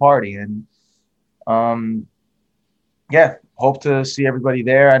make it a party, and yeah, hope to see everybody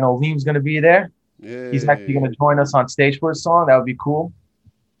there. I know Liam's going to be there. He's actually going Yay. to join us on stage for a song. That would be cool.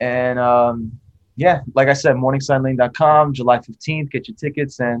 And yeah, like I said, morningsidelane.com, July 15th. Get your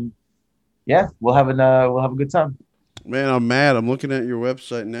tickets, and yeah, we'll have a good time. Man, I'm mad. I'm looking at your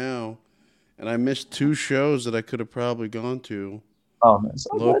website now, and I missed 2 shows that I could have probably gone to Oh man,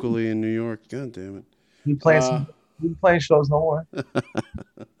 so good. locally in New York. God damn it. We playing Uh, some, we playing shows no more.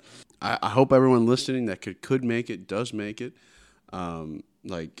 I hope everyone listening that could make it does make it.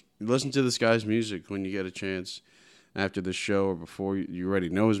 Like, listen to this guy's music when you get a chance after the show or before you already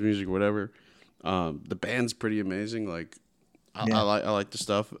know his music or whatever. The band's pretty amazing. Like, Yeah, I like the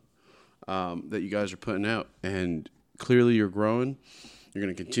stuff that you guys are putting out, and clearly you're growing. You're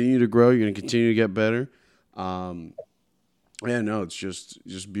going to continue to grow. You're going to continue to get better. Um, yeah, no, it's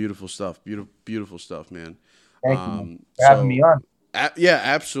just beautiful stuff. Beautiful stuff, man. thank you man, for having me So on. yeah,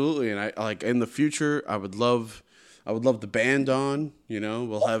 absolutely. And I like in the future, I would love the band on. You know,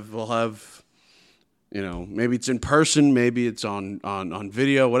 we'll have you know, maybe it's in person, maybe it's on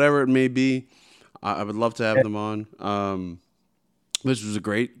video, whatever it may be. I would love to have Yeah, them on. This was a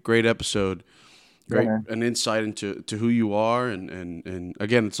great episode, yeah, great man. an insight into who you are, and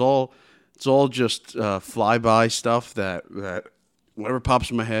again, it's all just flyby stuff that whatever pops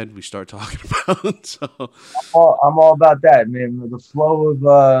in my head, we start talking about. So I'm all about that, man. The flow of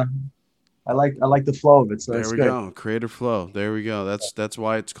I like the flow of it, so there it's we good. go, creative flow. There we go. That's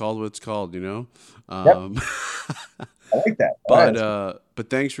why it's called what it's called. You know. Yep, Um, I like that. All right. but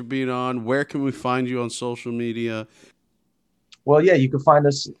thanks for being on. Where can we find you on social media? Well, yeah, you can find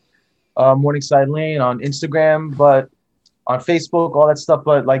us Morningside Lane on Instagram, but on Facebook, all that stuff.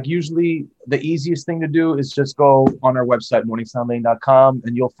 But like usually the easiest thing to do is just go on our website, morningsidelane.com,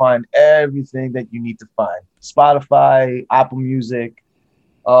 and you'll find everything that you need to find. Spotify, Apple Music.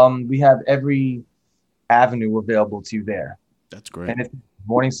 We have every avenue available to you there. That's great. And it's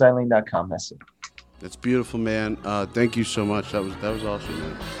morningsidelane.com. That's it. That's beautiful, man. Thank you so much. That was awesome,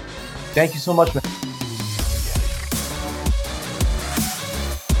 man. Thank you so much, man.